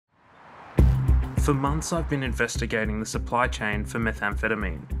For months I've been investigating the supply chain for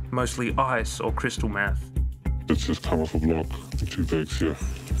methamphetamine, mostly ice or crystal meth. It's just come off a block, 2 bags here,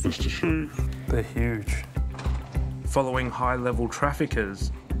 just to show you. They're huge. Following high-level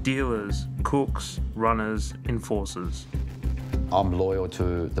traffickers, dealers, cooks, runners, enforcers. I'm loyal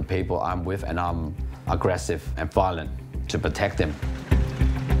to the people I'm with, and I'm aggressive and violent to protect them.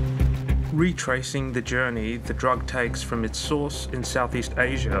 Retracing the journey the drug takes from its source in Southeast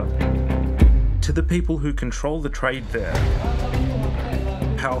Asia to the people who control the trade there,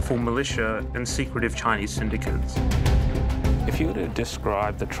 powerful militia and secretive Chinese syndicates. If you were to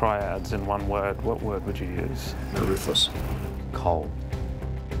describe the triads in one word, what word would you use? Ruthless. Cold.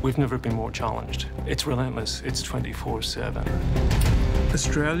 We've never been more challenged. It's relentless. It's 24/7.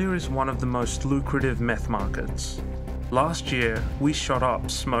 Australia is one of the most lucrative meth markets. Last year, we shot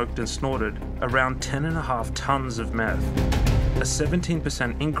up, smoked and snorted around 10.5 tonnes of meth, a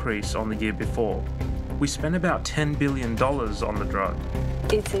 17% increase on the year before. We spent about $10 billion on the drug.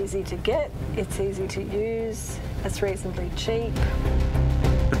 It's easy to get, it's easy to use, it's reasonably cheap.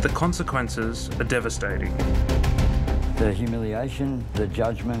 But the consequences are devastating. The humiliation, the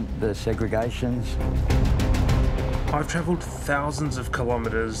judgment, the segregations. I've travelled thousands of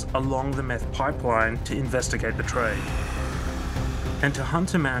kilometres along the meth pipeline to investigate the trade, and to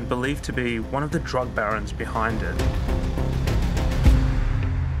hunt a man believed to be one of the drug barons behind it.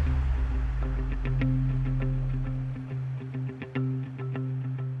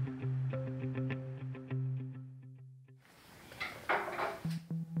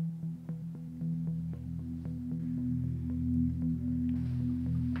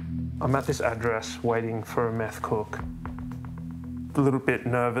 I'm at this address waiting for a meth cook. A little bit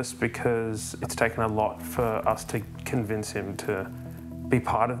nervous because it's taken a lot for us to convince him to be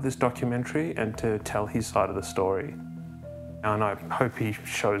part of this documentary and to tell his side of the story. And I hope he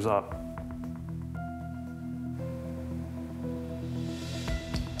shows up.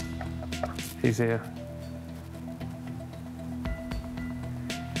 He's here.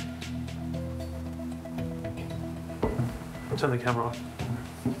 Turn the camera off.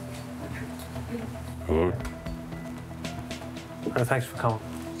 Hello. Oh, thanks for coming.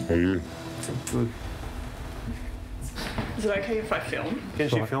 How are you? Good. Is it okay if I film? Can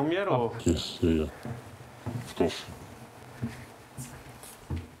she film yet, or? Yes, yeah. Of course.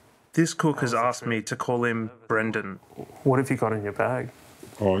 This cook has asked me to call him Brendan. What have you got in your bag?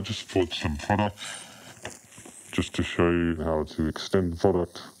 Oh, I just bought some product just to show you how to extend the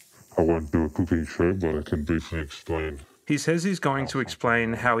product. I won't do a cooking show, but I can briefly explain. He says he's going to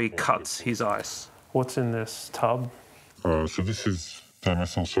explain how he cuts his ice. What's in this tub? So this is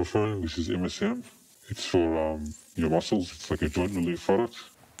dimethyl sulfurone, which is MSM. It's for your muscles. It's like a joint relief product.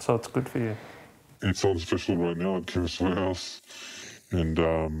 So it's good for you. It's on special right now at Chemist Warehouse.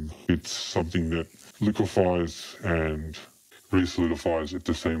 And it's something that liquefies and resolidifies at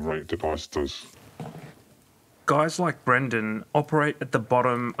the same rate that ice does. Guys like Brendan operate at the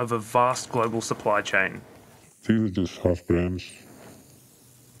bottom of a vast global supply chain. These are just half grams.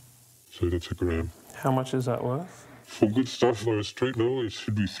 So that's a gram. How much is that worth? For good stuff like a street level, it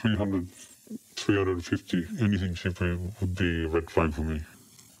should be 300, 350. Anything cheaper would be a red flag for me.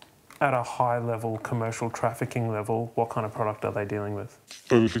 At a high level, commercial trafficking level, what kind of product are they dealing with?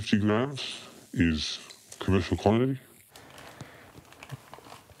 Over 50 grams is commercial quantity.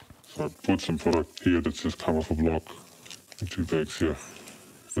 So I bought some product here that's just come off a block, 2 bags here,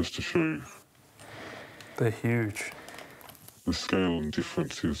 just to show you. They're huge. The scale and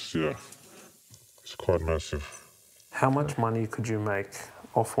difference is, yeah, it's quite massive. How much money could you make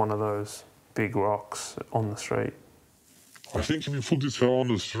off one of those big rocks on the street? I think if you put this out on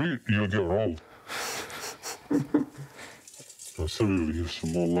the street, you'll get rolled. I'll still be able to give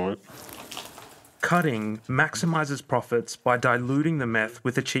some more light. Cutting maximises profits by diluting the meth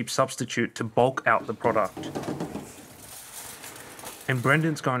with a cheap substitute to bulk out the product. And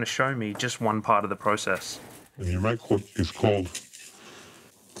Brendan's going to show me just one part of the process. And you make what is called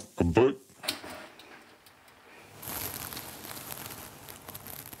a boat.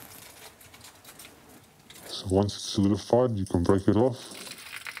 So once it's solidified, you can break it off.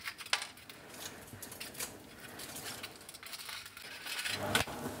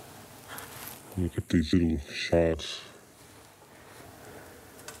 You get these little shards.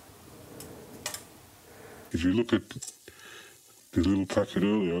 If you look at the little packet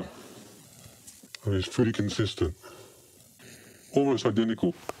earlier, I mean, it's pretty consistent. Almost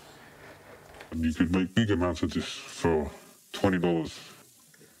identical. You could make big amounts of this for $20.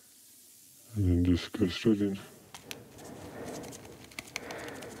 And then just go straight in.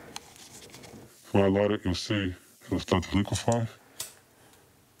 When I light it, you'll see it'll start to liquefy.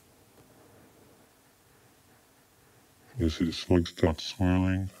 You see the smoke starts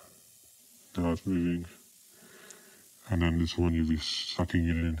swirling, now it's moving, and then this one you'll be sucking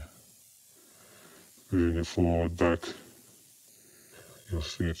it in, moving it forward, back. You'll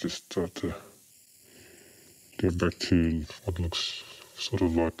see it just start to get back to what looks sort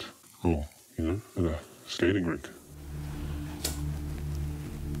of like, oh, you know, a skating rink.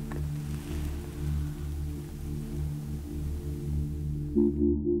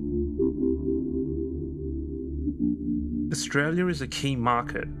 Australia is a key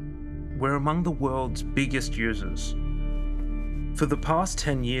market. We're among the world's biggest users. For the past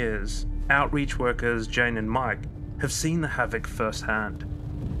 10 years, outreach workers Jane and Mike have seen the havoc firsthand.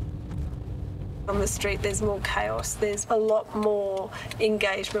 On the street, there's more chaos. There's a lot more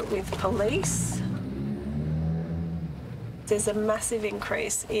engagement with police. There's a massive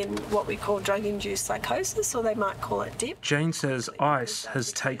increase in what we call drug-induced psychosis, or they might call it DIP. Jane says ICE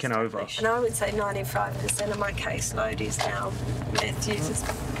has taken over. And I would say 95% of my caseload is now meth users.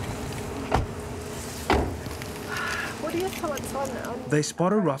 What are your thoughts on that? They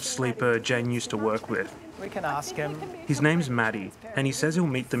spot a rough sleeper Jane used to work with. We can ask him. His name's Matty, and he says he'll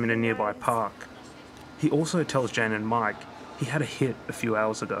meet them in a nearby park. He also tells Jane and Mike he had a hit a few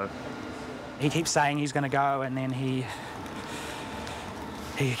hours ago. He keeps saying he's going to go, and then he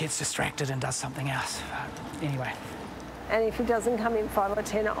gets distracted and does something else. But anyway. And if he doesn't come in 5 or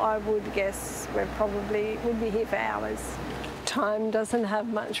 10, I would guess we probably would be here for hours. Time doesn't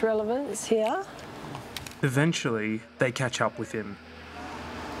have much relevance here. Eventually, they catch up with him.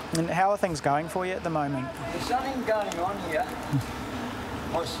 And how are things going for you at the moment? There's something going on here.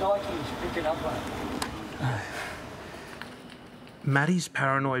 My psyche's picking up on it. Matty's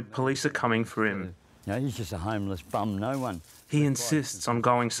paranoid police are coming for him. No, he's just a homeless bum, no one. He insists on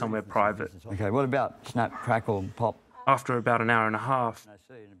going somewhere private. Okay, what about snap, crackle, pop? After about an hour and a half,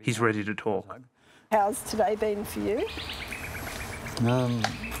 he's ready to talk. How's today been for you?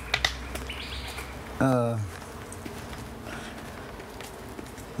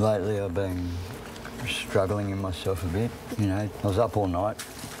 Lately I've been struggling in myself a bit, you know. I was up all night.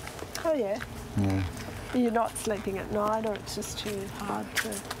 Oh, yeah. Yeah. You're not sleeping at night, or it's just too hard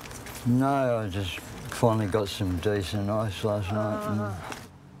to... No, I just finally got some decent ice last night. And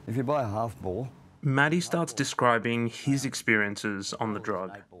if you buy a half ball... Matty starts describing his experiences on the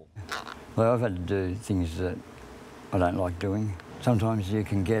drug. Well, I've had to do things that I don't like doing. Sometimes you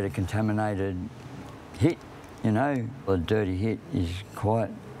can get a contaminated hit, you know. A dirty hit is quite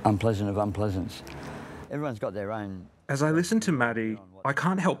unpleasant of unpleasants. Everyone's got their own... As I listen to Matty, I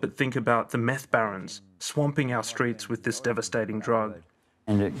can't help but think about the meth barons swamping our streets with this devastating drug.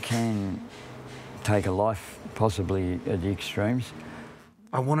 And it can take a life, possibly at the extremes.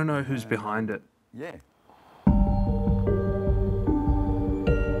 I want to know who's behind it. Yeah.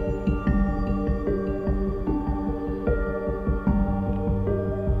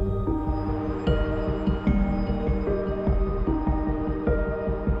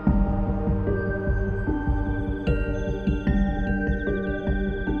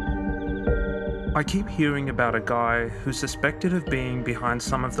 I keep hearing about a guy who's suspected of being behind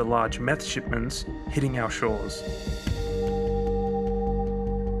some of the large meth shipments hitting our shores.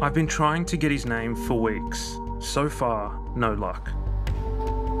 I've been trying to get his name for weeks. So far, no luck.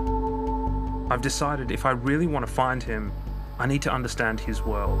 I've decided if I really want to find him, I need to understand his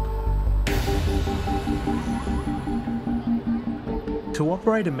world. To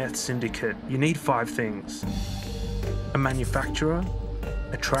operate a meth syndicate, you need 5 things: a manufacturer,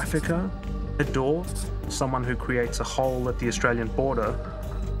 a trafficker, a door, someone who creates a hole at the Australian border,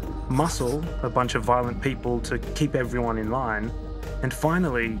 muscle, a bunch of violent people to keep everyone in line, and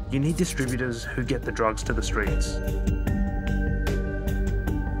finally, you need distributors who get the drugs to the streets.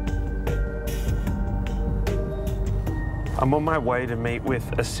 I'm on my way to meet with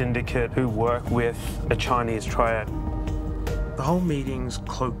a syndicate who work with a Chinese triad. The whole meeting's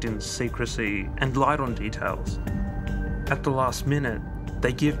cloaked in secrecy and light on details. At the last minute,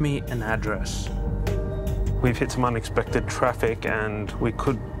 they give me an address. We've hit some unexpected traffic and we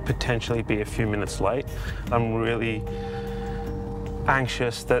could potentially be a few minutes late. I'm really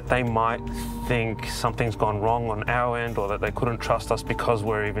anxious that they might think something's gone wrong on our end, or that they couldn't trust us because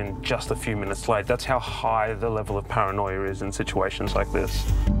we're even just a few minutes late. That's how high the level of paranoia is in situations like this.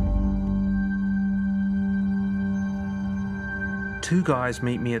 2 guys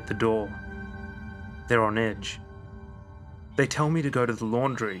meet me at the door. They're on edge. They tell me to go to the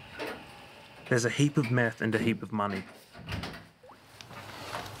laundry. There's a heap of meth and a heap of money.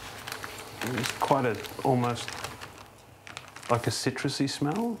 It's quite almost like a citrusy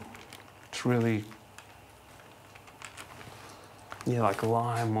smell. It's really, yeah, like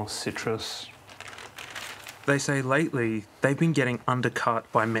lime or citrus. They say lately they've been getting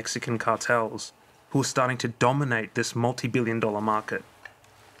undercut by Mexican cartels, who are starting to dominate this multi-billion-dollar market.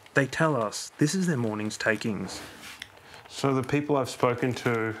 They tell us this is their morning's takings. So the people I've spoken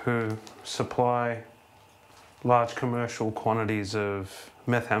to who supply large commercial quantities of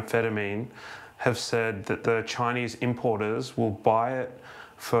methamphetamine have said that the Chinese importers will buy it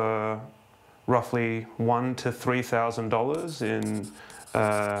for roughly $1,000 to $3,000 in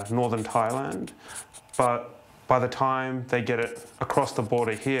northern Thailand, but by the time they get it across the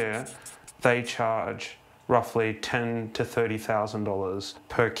border here, they charge roughly $10,000 to $30,000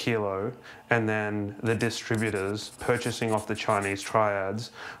 per kilo, and then the distributors purchasing off the Chinese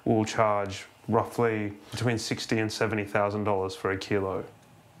triads will charge roughly between $60,000 and $70,000 for a kilo.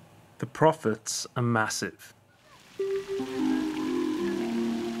 The profits are massive.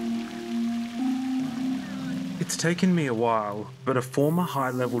 It's taken me a while, but a former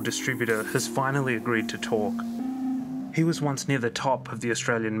high-level distributor has finally agreed to talk. He was once near the top of the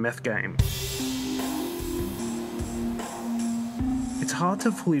Australian meth game. It's hard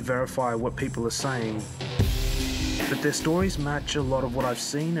to fully verify what people are saying, but their stories match a lot of what I've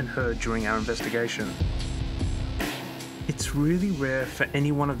seen and heard during our investigation. It's really rare for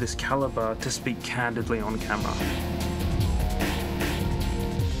anyone of this caliber to speak candidly on camera.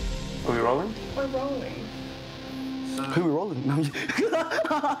 Are we rolling? We're rolling. Who are we rolling? No.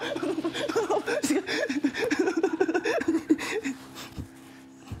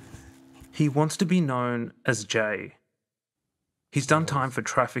 He wants to be known as Jay. He's done time for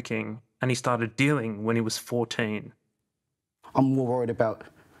trafficking, and he started dealing when he was 14. I'm more worried about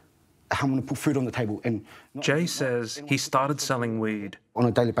how I'm going to put food on the table. And Jay says he started selling weed. On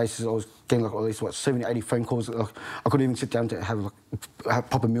a daily basis, I was getting like at least 70, 80 phone calls. Like, I couldn't even sit down to have a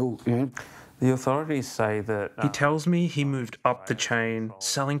proper meal. You know. The authorities say that... He tells me he moved up the chain,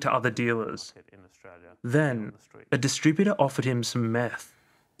 selling to other dealers. Then, a distributor offered him some meth.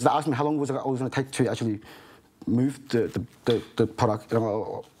 They asked me how long was it I was going to take to actually move the product, and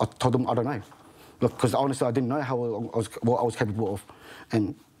I told them I don't know. Because honestly, I didn't know what I was capable of.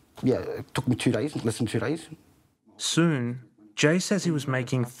 And yeah, it took me 2 days, less than 2 days. Soon, Jay says he was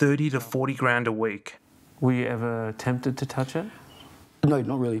making 30 to 40 grand a week. Were you ever tempted to touch it? No,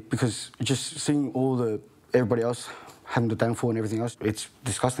 not really, because just seeing everybody else having the downfall and everything else, it's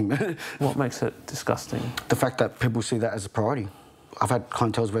disgusting. What makes it disgusting? The fact that people see that as a priority. I've had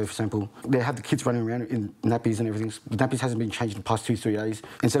clientele where, for example, they have the kids running around in nappies and everything. The nappies hasn't been changed in the past 2-3 days.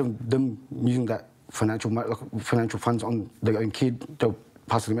 Instead of them using that financial funds on their own kid, they'll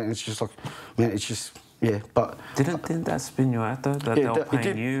pass it to them, and it's just like, man, it's just, yeah, but... Didn't that spin you out, though, that yeah, they were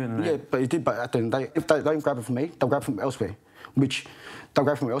paying you? And yeah, but it did, but at the end of the day, if they don't grab it from me, they'll grab it from elsewhere, which they'll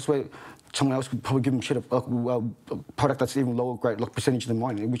grab from elsewhere, someone else could probably give them shit a product that's even lower grade, like percentage than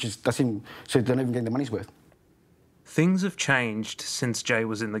mine, so they're not even getting their money's worth. Things have changed since Jay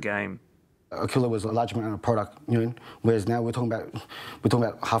was in the game. A kilo was a large amount of product, you know, whereas now we're talking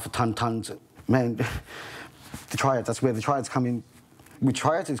about half a ton, tons. Man, the triads, that's where the triads come in. With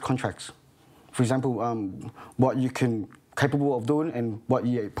triads, it's contracts. For example, what you can capable of doing and what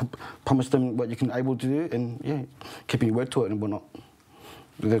you promise them, what you can able to do, and yeah, keeping your word to it and whatnot.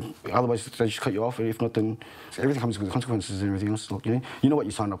 Otherwise, they just cut you off, and if not, then everything comes with consequences and everything else. You know what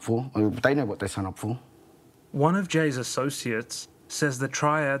you signed up for. They know what they signed up for. One of Jay's associates says the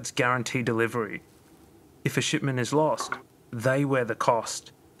triads guarantee delivery. If a shipment is lost, they wear the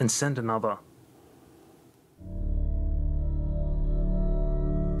cost and send another.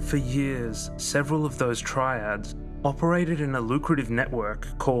 For years, several of those triads operated in a lucrative network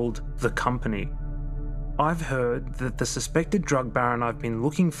called The Company. I've heard that the suspected drug baron I've been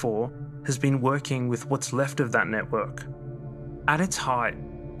looking for has been working with what's left of that network. At its height,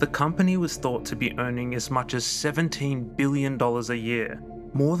 The Company was thought to be earning as much as $17 billion a year,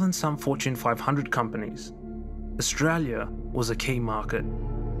 more than some Fortune 500 companies. Australia was a key market.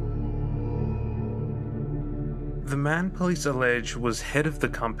 The man police allege was head of The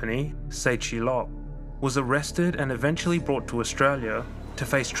Company, Seichi Lop, was arrested and eventually brought to Australia to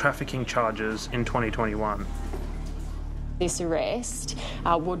face trafficking charges in 2021. This arrest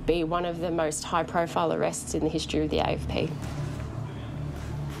would be one of the most high-profile arrests in the history of the AFP.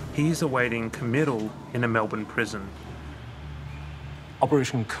 He is awaiting committal in a Melbourne prison.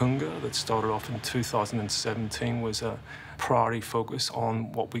 Operation Kunga, that started off in 2017, was a priority focus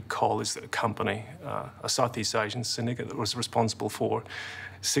on what we call as The Company, a Southeast Asian syndicate that was responsible for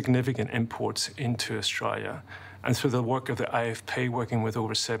significant imports into Australia. And through the work of the AFP, working with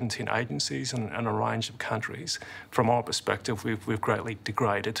over 17 agencies and a range of countries, from our perspective, we've greatly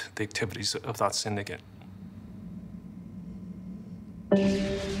degraded the activities of that syndicate.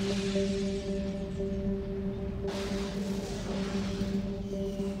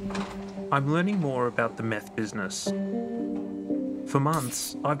 I'm learning more about the meth business. For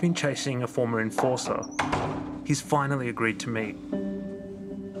months, I've been chasing a former enforcer. He's finally agreed to meet.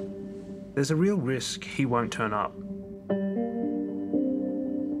 There's a real risk he won't turn up.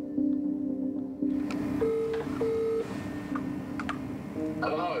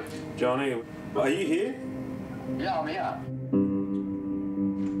 Hello. Johnny, are you here? Yeah, I'm here.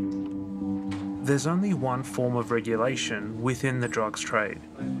 There's only one form of regulation within the drugs trade: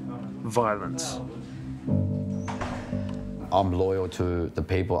 violence. I'm loyal to the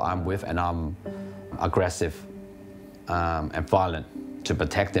people I'm with, and I'm aggressive and violent to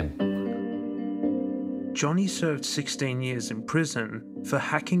protect them. Johnny served 16 years in prison for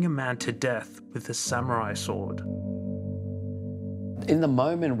hacking a man to death with a samurai sword. In the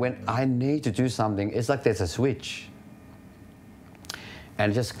moment when I need to do something, it's like there's a switch.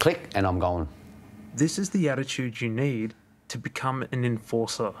 And just click and I'm gone. This is the attitude you need to become an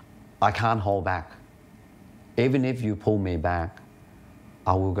enforcer. I can't hold back. Even if you pull me back,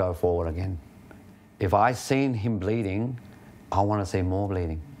 I will go forward again. If I seen him bleeding, I want to see more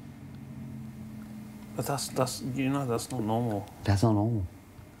bleeding. But that's not normal. That's not normal.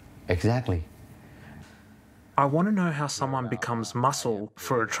 Exactly. I want to know how someone becomes muscle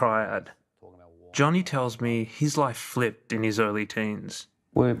for a triad. Johnny tells me his life flipped in his early teens.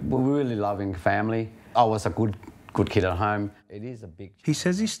 We're really loving family. I was a good kid at home. It is a big... He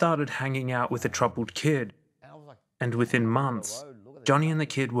says he started hanging out with a troubled kid, and within months, Johnny and the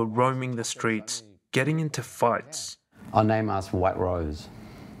kid were roaming the streets, getting into fights. Our name is White Rose.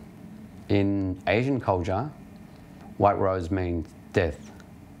 In Asian culture, White Rose means death.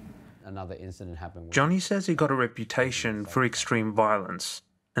 Another incident happened. Johnny says he got a reputation for extreme violence,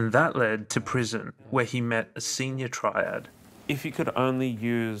 and that led to prison, where he met a senior triad. If you could only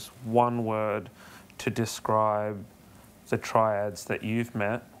use one word to describe the triads that you've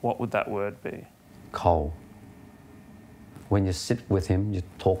met, what would that word be? Cold. When you sit with him, you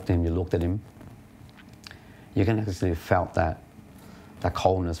talk to him, you looked at him, you can actually felt that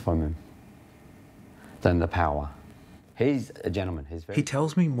coldness from him, then the power. He's a gentleman. He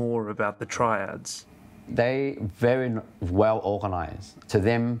tells me more about the triads. They very well organized. To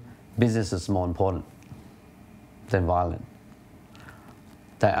them, business is more important than violence.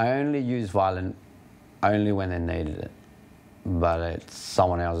 They only use violence only when they needed it, but it's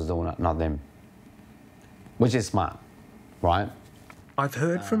someone else is doing it, not them, which is smart, right? I've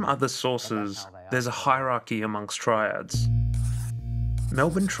heard from other sources there's a hierarchy amongst triads.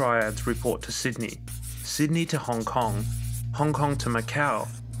 Melbourne triads report to Sydney, Sydney to Hong Kong, Hong Kong to Macau,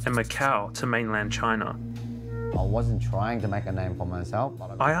 and Macau to mainland China. I wasn't trying to make a name for myself.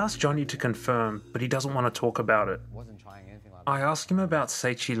 I asked Johnny to confirm, but he doesn't want to talk about it. I asked him about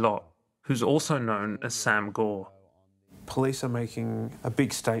Seichi Lot, who's also known as Sam Gore. Police are making a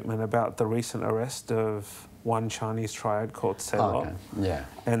big statement about the recent arrest of one Chinese triad called Celot. Okay. Yeah.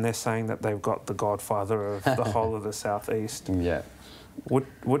 And they're saying that they've got the godfather of the whole of the southeast. Yeah.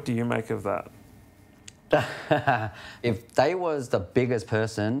 What do you make of that? If they was the biggest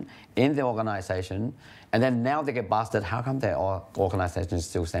person in the organisation, and then now they get busted, how come their organisation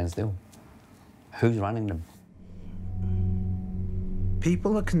still stands still? Who's running them?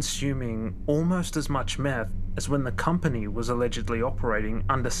 People are consuming almost as much meth as when the company was allegedly operating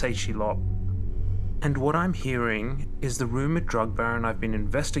under Seichi Lot. And what I'm hearing is the rumoured drug baron I've been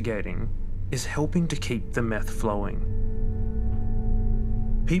investigating is helping to keep the meth flowing.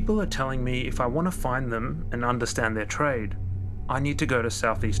 People are telling me if I want to find them and understand their trade, I need to go to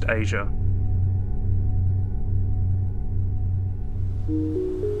Southeast Asia.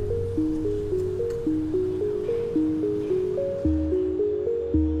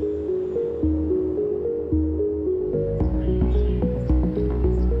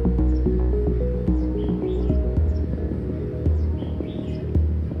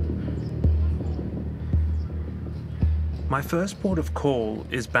 My first port of call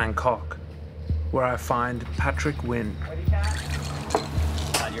is Bangkok, where I find Patrick Wynn.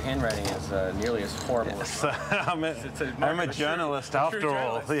 Your handwriting is nearly as horrible as mine. I'm a journalist after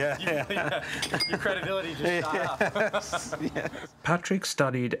all. Yeah. Your credibility just shot up. Yeah. Patrick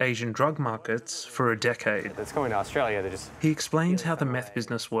studied Asian drug markets for a decade. It's going to Australia. He explains how the meth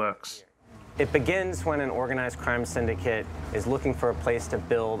business works. It begins when an organized crime syndicate is looking for a place to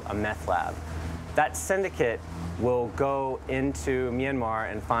build a meth lab. That syndicate will go into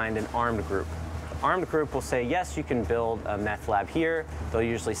Myanmar and find an armed group. The armed group will say, yes, you can build a meth lab here. They'll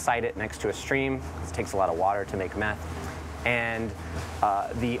usually site it next to a stream, because it takes a lot of water to make meth. And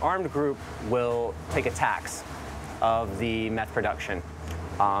the armed group will take a tax of the meth production.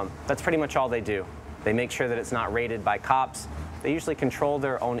 That's pretty much all they do. They make sure that it's not raided by cops. They usually control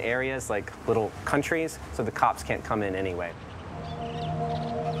their own areas, like little countries, so the cops can't come in anyway.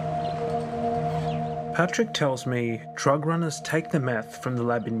 Patrick tells me drug runners take the meth from the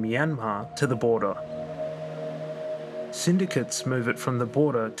lab in Myanmar to the border. Syndicates move it from the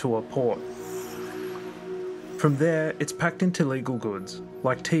border to a port. From there, it's packed into legal goods,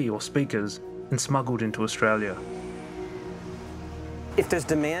 like tea or speakers, and smuggled into Australia. If there's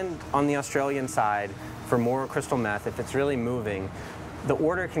demand on the Australian side for more crystal meth, if it's really moving, the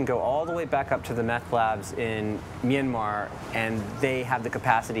order can go all the way back up to the meth labs in Myanmar, and they have the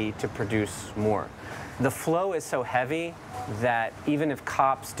capacity to produce more. The flow is so heavy that even if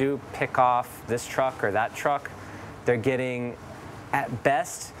cops do pick off this truck or that truck, they're getting, at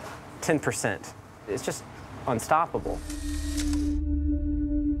best, 10%. It's just unstoppable.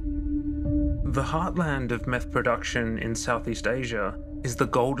 The heartland of meth production in Southeast Asia is the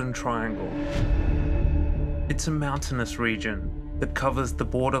Golden Triangle. It's a mountainous region that covers the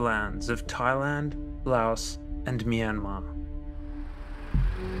borderlands of Thailand, Laos, and Myanmar.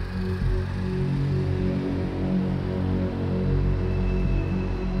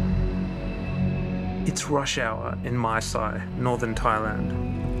 It's rush hour in Mae Sai, northern Thailand.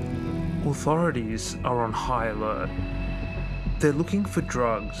 Authorities are on high alert. They're looking for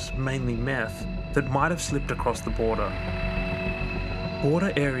drugs, mainly meth, that might have slipped across the border.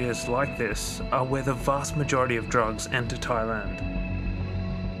 Border areas like this are where the vast majority of drugs enter Thailand.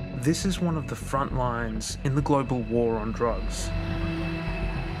 This is one of the front lines in the global war on drugs.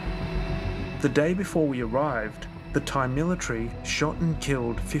 The day before we arrived, the Thai military shot and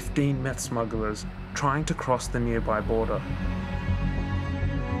killed 15 meth smugglers trying to cross the nearby border.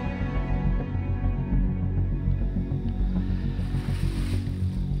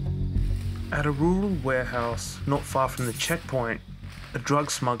 At a rural warehouse not far from the checkpoint, a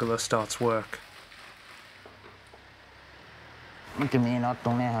drug smuggler starts work.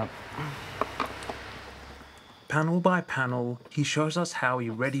 Panel by panel, he shows us how he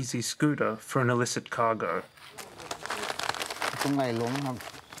readies his scooter for an illicit cargo.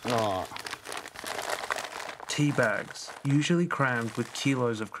 Tea bags, usually crammed with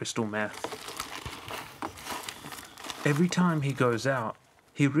kilos of crystal meth. Every time he goes out,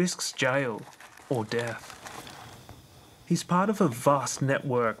 he risks jail or death. He's part of a vast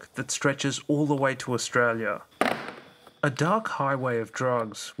network that stretches all the way to Australia. A dark highway of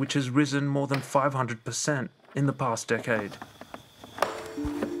drugs which has risen more than 500% in the past decade.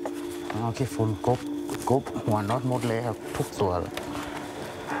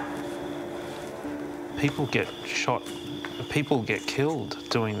 People get shot, people get killed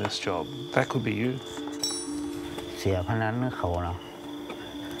doing this job. That could be you.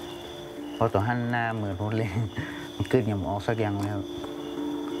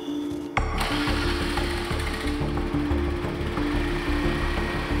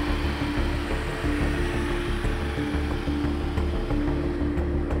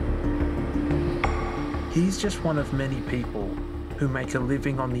 He's just one of many people who make a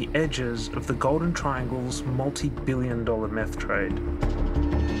living on the edges of the Golden Triangle's multi-billion-dollar meth trade.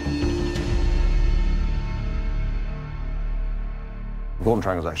 Golden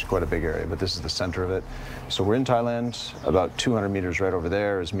Triangle is actually quite a big area, but this is the center of it. So we're in Thailand. About 200 meters right over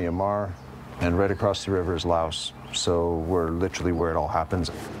there is Myanmar, and right across the river is Laos. So we're literally where it all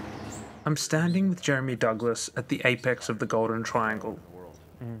happens. I'm standing with Jeremy Douglas at the apex of the Golden Triangle.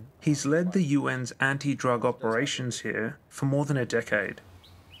 He's led the UN's anti-drug operations here for more than a decade.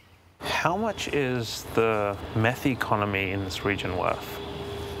 How much is the meth economy in this region worth?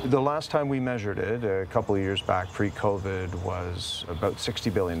 The last time we measured it, a couple of years back, pre-COVID, was about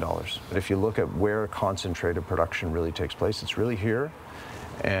 $60 billion. But if you look at where concentrated production really takes place, it's really here,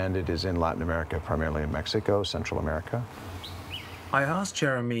 and it is in Latin America, primarily in Mexico, Central America. I asked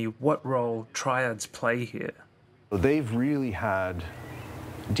Jeremy what role triads play here. They've really had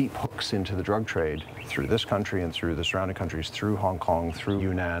deep hooks into the drug trade through this country and through the surrounding countries, through Hong Kong, through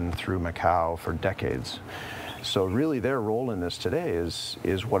Yunnan, through Macau for decades. So really their role in this today is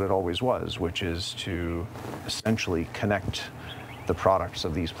what it always was, which is to essentially connect the products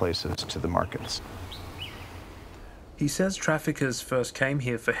of these places to the markets. He says traffickers first came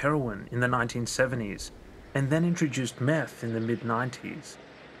here for heroin in the 1970s and then introduced meth in the mid-90s.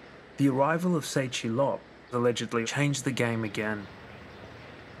 The arrival of Seichi Lop allegedly changed the game again.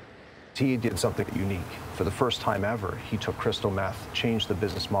 He did something unique. For the first time ever, he took crystal meth, changed the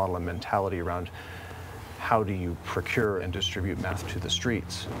business model and mentality around how do you procure and distribute meth to the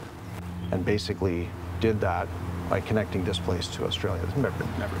streets, and basically did that by connecting this place to Australia. It's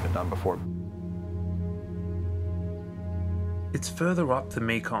never been done before. It's further up the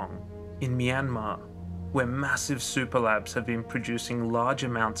Mekong, in Myanmar, where massive super labs have been producing large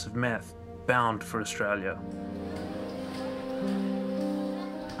amounts of meth bound for Australia.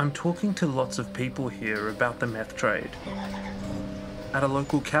 I'm talking to lots of people here about the meth trade. At a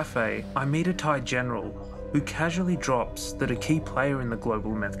local cafe, I meet a Thai general who casually drops that a key player in the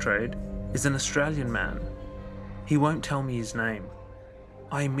global meth trade is an Australian man. He won't tell me his name.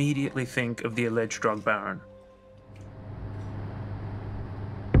 I immediately think of the alleged drug baron.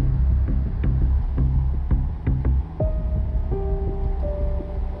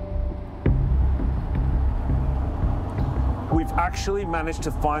 We've actually managed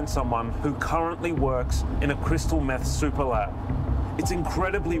to find someone who currently works in a crystal meth super lab. It's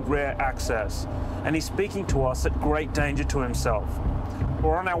incredibly rare access, and he's speaking to us at great danger to himself.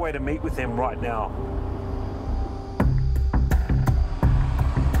 We're on our way to meet with him right now.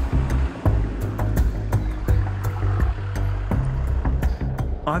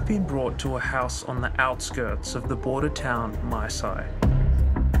 I've been brought to a house on the outskirts of the border town Mai Sai.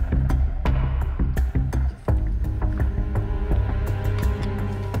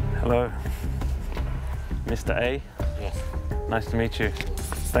 Hello, Mr. A. Yes. Nice to meet you.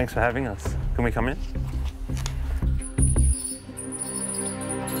 Thanks for having us. Can we come in?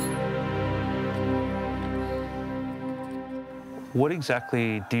 What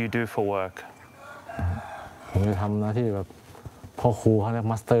exactly do you do for work? ผมจะทำหน้าที่แบบพ่อครูเขาเรียก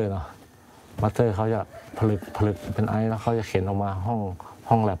มาสเตอร์เนาะมาสเตอร์เขาจะผลึกเป็นไอซ์แล้วเขาจะเข็นออกมา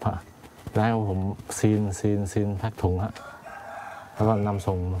ห้องแลบฮะแล้วให้ผมซีนแพ็คถุงฮะแล้วก็นำ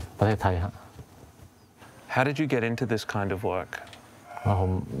ส่งประเทศไทยฮะ How did you get into this kind of work? ผ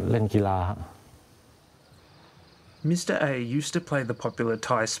มเล่นกีฬาฮะ Mr. A used to play the popular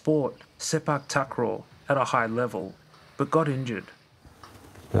Thai sport, sepak takraw, at a high level, but got injured.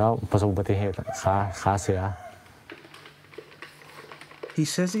 แล้วประสบอุบัติเหตุขาเสีย He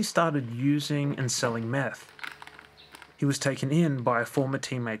says he started using and selling meth. He was taken in by a former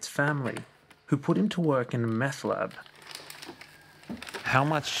teammate's family, who put him to work in a meth lab. How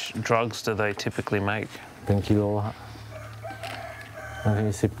much drugs do they typically make? เป็นกิโลฮะบางที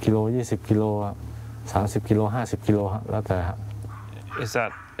10 กิโล 20 กิโล 30 กิโล 50 กิโลฮะแล้วแต่ฮะ Is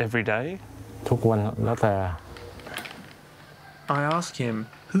that every day? ทุกวันแล้วแต่ I ask him,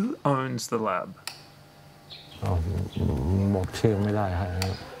 who owns the lab? บอกชื่อไม่ได้ฮะ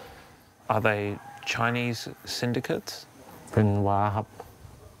Are they Chinese syndicates? เป็นว้าครับ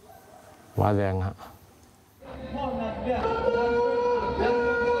ว้าแดงฮะ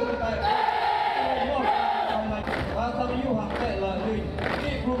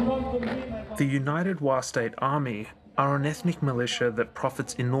The United Wa State Army are an ethnic militia that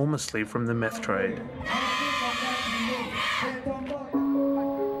profits enormously from the meth trade.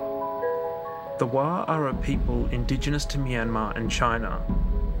 The Wa are a people indigenous to Myanmar and China.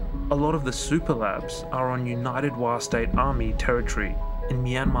 A lot of the super labs are on United Wa State Army territory in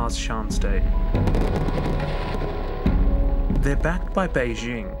Myanmar's Shan State. They're backed by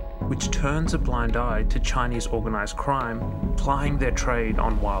Beijing, which turns a blind eye to Chinese organised crime plying their trade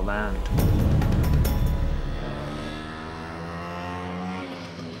on Wa land.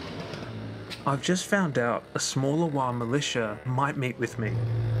 I've just found out a smaller Wa militia might meet with me.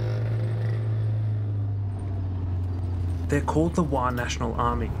 They're called the Wa National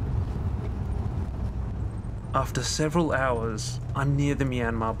Army. After several hours, I'm near the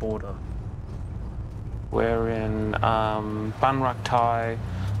Myanmar border. We're in Ban Rak Thai,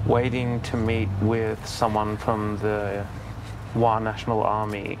 waiting to meet with someone from the Wa National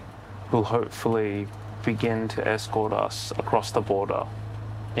Army, who'll hopefully begin to escort us across the border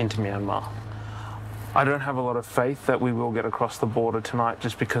into Myanmar. I don't have a lot of faith that we will get across the border tonight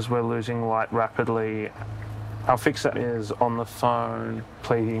just because we're losing light rapidly. Our fixer is on the phone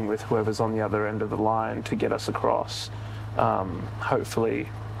pleading with whoever's on the other end of the line to get us across. Hopefully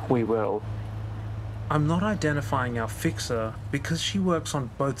we will. I'm not identifying our fixer because she works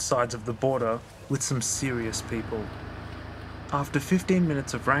on both sides of the border with some serious people. After 15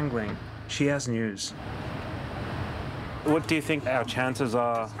 minutes of wrangling, she has news. What do you think our chances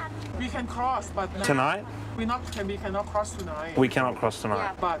are? We can cross, but tonight? We cannot cross tonight. We cannot cross tonight.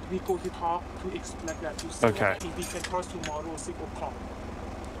 Yeah. But we go to talk to explain that to see okay. If we can cross tomorrow 6 o'clock.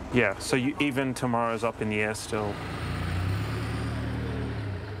 Yeah, so even tomorrow's up in the air still.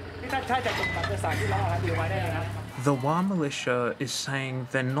 The Wa militia is saying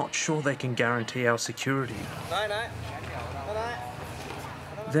they're not sure they can guarantee our security.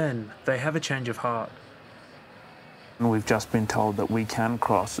 Then they have a change of heart. We've just been told that we can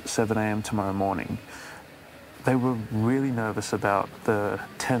cross at 7 a.m. tomorrow morning. They were really nervous about the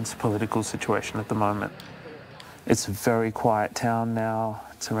tense political situation at the moment. It's a very quiet town now.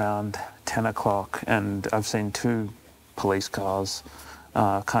 It's around 10 o'clock and I've seen 2 police cars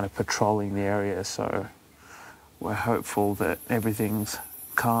kind of patrolling the area, so we're hopeful that everything's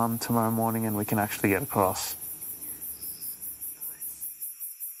calm tomorrow morning and we can actually get across.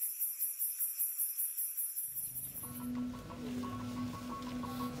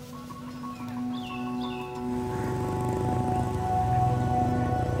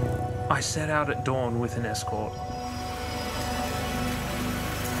 I set out at dawn with an escort.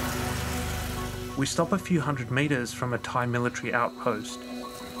 We stop a few hundred meters from a Thai military outpost.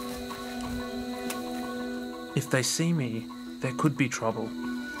 If they see me, there could be trouble.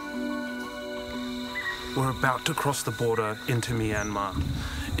 We're about to cross the border into Myanmar.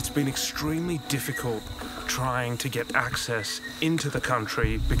 It's been extremely difficult trying to get access into the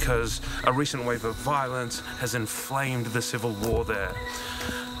country because a recent wave of violence has inflamed the civil war there.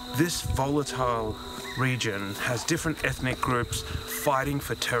 This volatile region has different ethnic groups fighting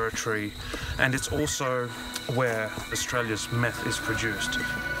for territory, and it's also where Australia's meth is produced.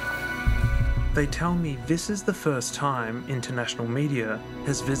 They tell me this is the first time international media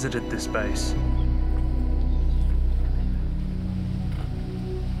has visited this base.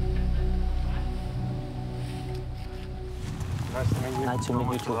 Nice to meet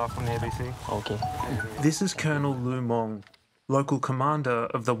you too. From the ABC. Okay. This is Colonel Lu Mong, local commander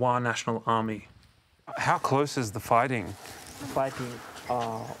of the Wa National Army. How close is the fighting? Fighting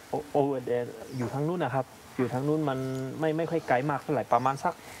over there อยู่ทางนู้นนะครับอยู่ทางนู้นมันไม่ค่อยไกลมากเท่าไหร่ประมาณสั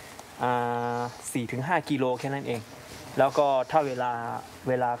ก4-5 กิโลแค่นั้นเองแล้วก็ถ้าเว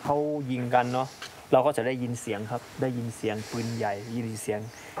ลาเขายิงกันเนาะเราก็จะได้ยินเสียงครับได้ยินเสียงปืนใหญ่ยินเสียง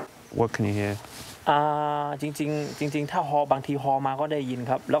What can you hear? จริงถ้าฮอบางทีฮอมาก็ได้ยิน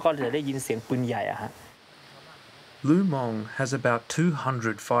ครับแล้วก็จะได้ยินเสียงปืนใหญ่อะฮะ Lu Mong has about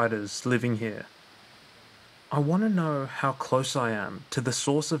 200 fighters living here. I want to know how close I am to the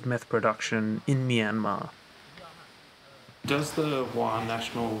source of meth production in Myanmar. Does the Wa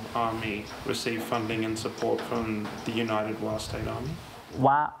National Army receive funding and support from the United Wa State Army?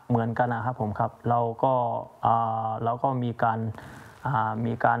 ว่าเหมือนกันนะครับผมครับเราก็มี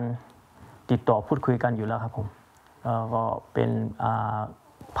การติดต่อพูดคุยกันอยู่แล้วครับผมแล้วก็เป็น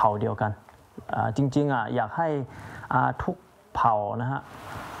เผ่าเดียวกันจริงๆอยากให้ทุกเผ่านะฮะ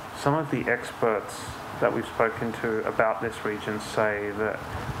Some of the experts that we've spoken to about this region say that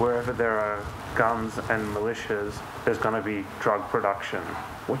wherever there are guns and militias, there's going to be drug production.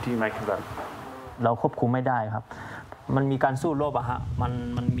 What do you make of that? เราควบคุมไม่ได้ครับมันมีการสู้รบอะฮะ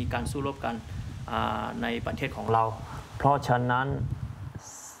มันมีการสู้รบกันในประเทศของเราเพราะฉะนั้น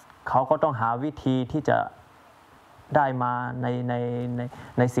เขาก็ต้องหาวิธีที่จะได้มา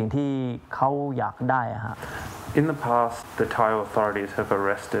ในสิ่งที่เขาอยากได้อะฮะ In the past, the Thai authorities have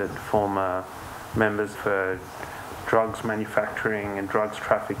arrested former members for drugs manufacturing and drugs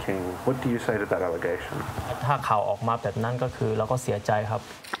trafficking. What do you say to that allegation? ถ้าข่าวออกมาแบบนั้นก็คือเราก็เสียใจครับ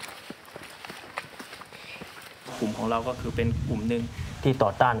กลุ่มของเราก็คือเป็นกลุ่มหนึ่งที่ต่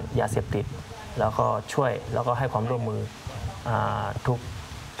อต้านยาเสพติดแล้วก็ช่วยแล้วก็ให้ความร่วมมือ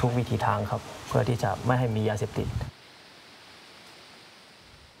ทุกวิธีทางครับเพื่อที่จะไม่ให้มียาเสพติด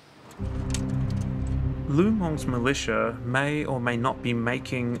Lu Mong's militia may or may not be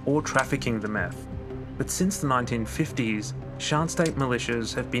making or trafficking the meth, but since the 1950s, Shan State militias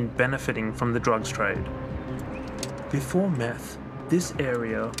have been benefiting from the drugs trade. Before meth, this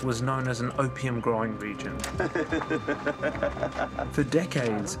area was known as an opium growing region. For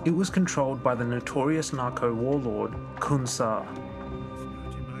decades, it was controlled by the notorious narco warlord Kun Sa.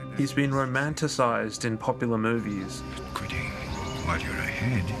 He's been romanticized in popular movies. Quitting while you're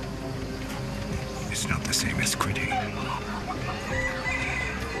ahead is not the same as quitting.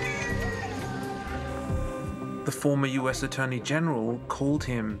 The former US Attorney General called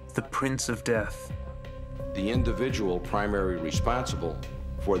him the Prince of Death. The individual primarily responsible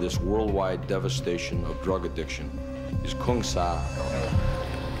for this worldwide devastation of drug addiction is Kung Sa.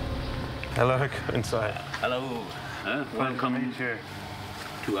 Hello, Kun Sa. Hello. Welcome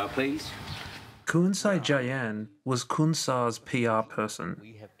to our place. Kun Sai Jayan was Kun Sa's PR person.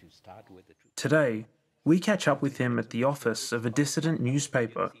 Today, we catch up with him at the office of a dissident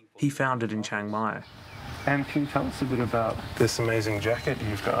newspaper he founded in Chiang Mai. And can you tell us a bit about this amazing jacket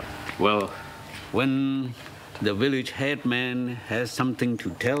you've got? Well, when the village headman has something to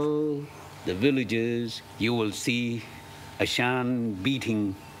tell the villagers, you will see a Shan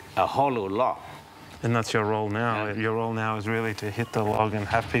beating a hollow log. And that's your role now. Your role now is really to hit the log and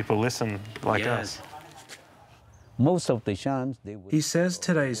have people listen like us. Most of the Shans, He says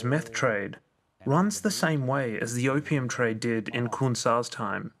today's meth trade runs the same way as the opium trade did in Kun Sa's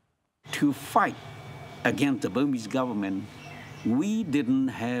time. To fight against the Burmese government, we didn't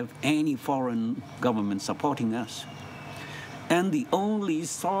have any foreign government supporting us. And the only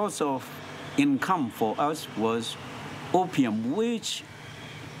source of income for us was opium, which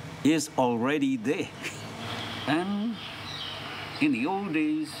is already there. And in the old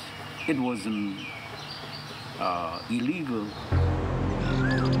days, it wasn't illegal.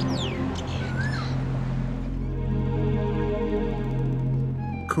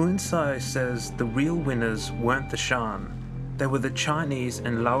 Kuinsai says the real winners weren't the Shan. They were the Chinese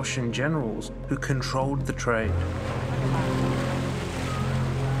and Laotian generals who controlled the trade.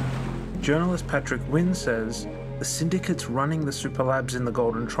 Journalist Patrick Wynne says the syndicates running the super labs in the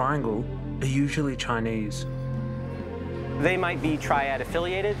Golden Triangle are usually Chinese. They might be triad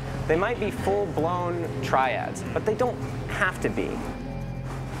affiliated, they might be full-blown triads, but they don't have to be.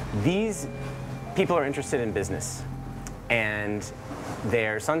 These people are interested in business, and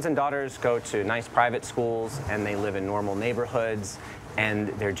their sons and daughters go to nice private schools, and they live in normal neighborhoods, and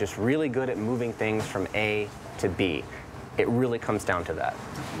they're just really good at moving things from A to B. It really comes down to that.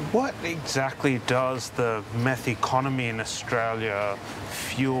 What exactly does the meth economy in Australia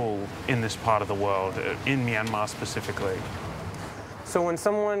fuel in this part of the world, in Myanmar specifically? So when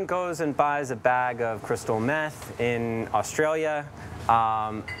someone goes and buys a bag of crystal meth in Australia,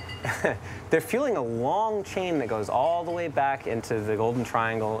 they're fueling a long chain that goes all the way back into the Golden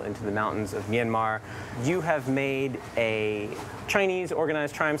Triangle, into the mountains of Myanmar. You have made a Chinese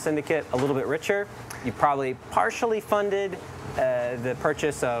organized crime syndicate a little bit richer. You probably partially funded the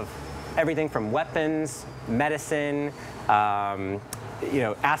purchase of everything from weapons, medicine,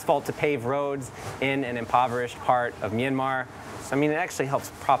 asphalt to pave roads in an impoverished part of Myanmar. So, I mean, it actually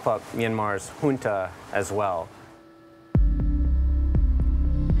helps prop up Myanmar's junta as well.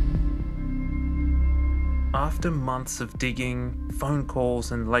 After months of digging, phone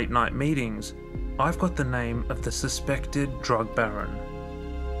calls and late-night meetings, I've got the name of the suspected drug baron.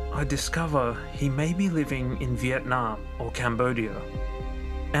 I discover he may be living in Vietnam or Cambodia.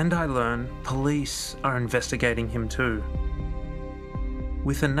 And I learn police are investigating him too.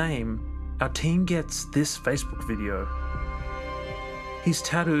 With a name, our team gets this Facebook video. His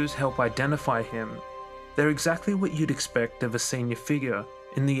tattoos help identify him. They're exactly what you'd expect of a senior figure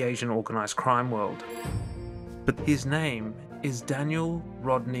in the Asian organised crime world. But his name is Daniel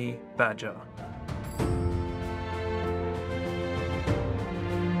Rodney Badger.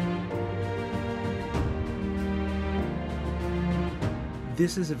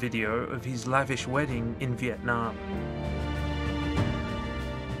 This is a video of his lavish wedding in Vietnam.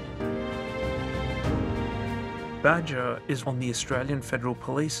 Badger is on the Australian Federal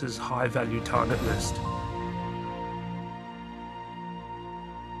Police's high-value target list.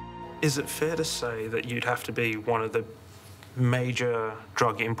 Is it fair to say that you'd have to be one of the major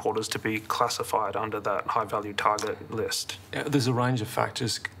drug importers to be classified under that high-value target list? Yeah, there's a range of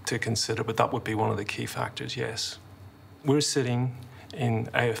factors to consider, but that would be one of the key factors, yes. We're sitting in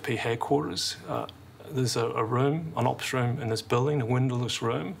AFP headquarters. There's a room, an ops room in this building, a windowless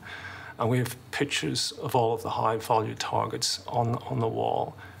room, and we have pictures of all of the high-value targets on the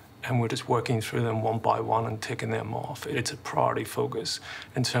wall, and we're just working through them one by one and ticking them off. It's a priority focus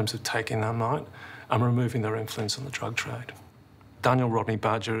in terms of taking them out and removing their influence on the drug trade. Daniel Rodney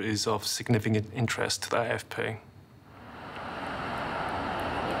Badger is of significant interest to the AFP.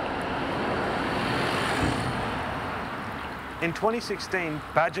 In 2016,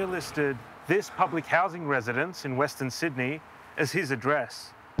 Badger listed this public housing residence in Western Sydney as his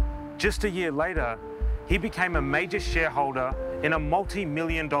address. Just a year later, he became a major shareholder in a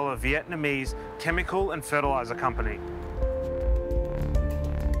multi-million-dollar Vietnamese chemical and fertilizer company.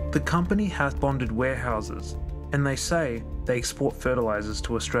 The company has bonded warehouses, and they say they export fertilizers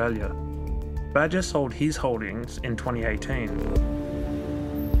to Australia. Badger sold his holdings in 2018.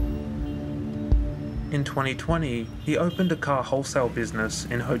 In 2020, he opened a car wholesale business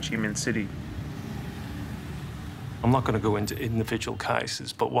in Ho Chi Minh City. I'm not going to go into individual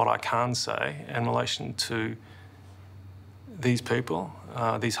cases, but what I can say in relation to these people,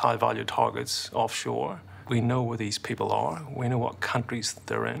 these high-value targets offshore, we know where these people are, we know what countries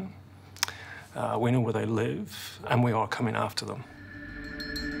they're in, we know where they live, and we are coming after them.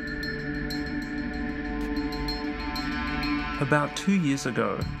 About 2 years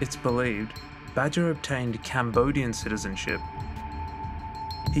ago, it's believed, Badger obtained Cambodian citizenship.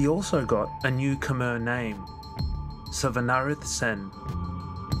 He also got a new Khmer name, Savanarith Sen.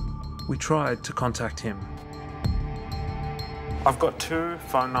 We tried to contact him. I've got 2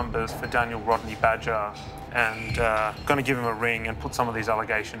 phone numbers for Daniel Rodney Badger, and going to give him a ring and put some of these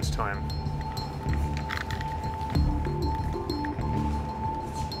allegations to him.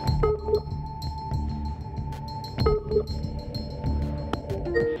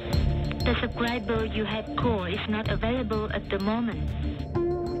 The subscriber you have called is not available at the moment.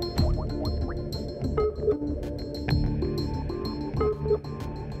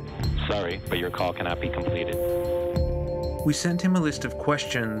 Sorry, but your call cannot be completed. We sent him a list of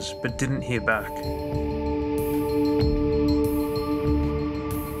questions, but didn't hear back.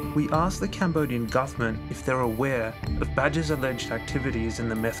 We asked the Cambodian government if they're aware of Badger's alleged activities in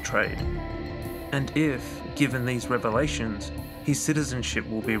the meth trade, and if, given these revelations, his citizenship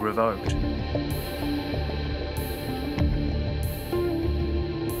will be revoked.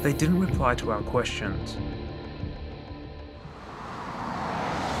 They didn't reply to our questions.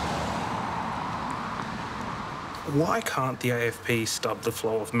 Why can't the AFP stop the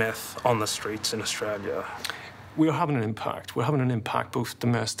flow of meth on the streets in Australia? We're having an impact. We're having an impact both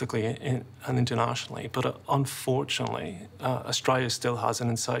domestically and internationally, but unfortunately, Australia still has an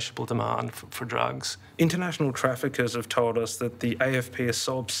insatiable demand for drugs. International traffickers have told us that the AFP is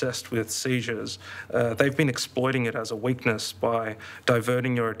so obsessed with seizures, they've been exploiting it as a weakness by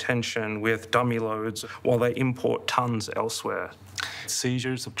diverting your attention with dummy loads while they import tons elsewhere.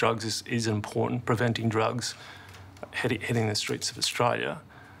 Seizures of drugs is important, preventing drugs hitting the streets of Australia.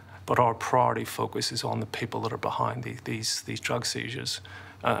 But our priority focus is on the people that are behind these drug seizures.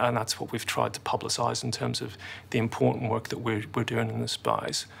 And that's what we've tried to publicise in terms of the important work that we're doing in this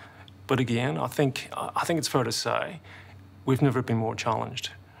space. But again, I think it's fair to say we've never been more challenged.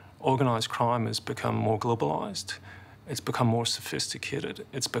 Organised crime has become more globalised, it's become more sophisticated,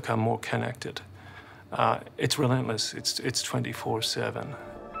 it's become more connected. It's relentless, it's 24/7.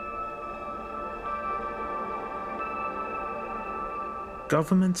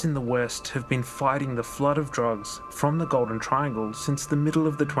 Governments in the West have been fighting the flood of drugs from the Golden Triangle since the middle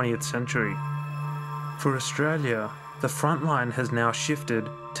of the 20th century. For Australia, the front line has now shifted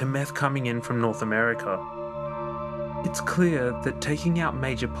to meth coming in from North America. It's clear that taking out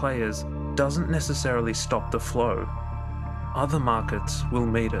major players doesn't necessarily stop the flow. Other markets will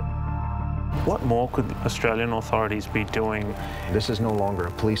meet it. What more could Australian authorities be doing? This is no longer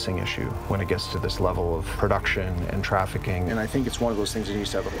a policing issue when it gets to this level of production and trafficking. And I think it's one of those things that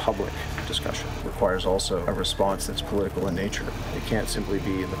needs to have a public discussion. It requires also a response that's political in nature. It can't simply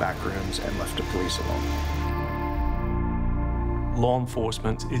be in the back rooms and left to police alone. Law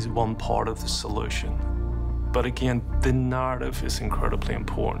enforcement is one part of the solution. But again, the narrative is incredibly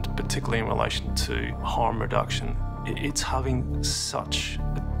important, particularly in relation to harm reduction. It's having such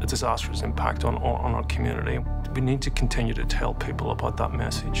a disastrous impact on our community. We need to continue to tell people about that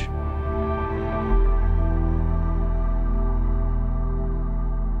message.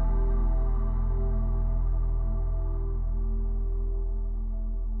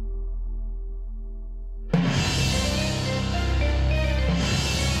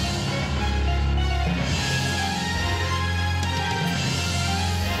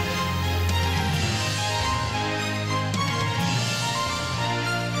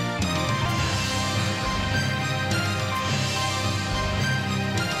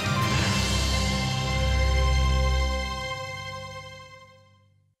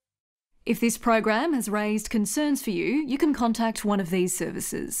 If this program has raised concerns for you, you can contact one of these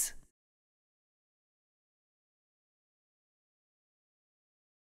services.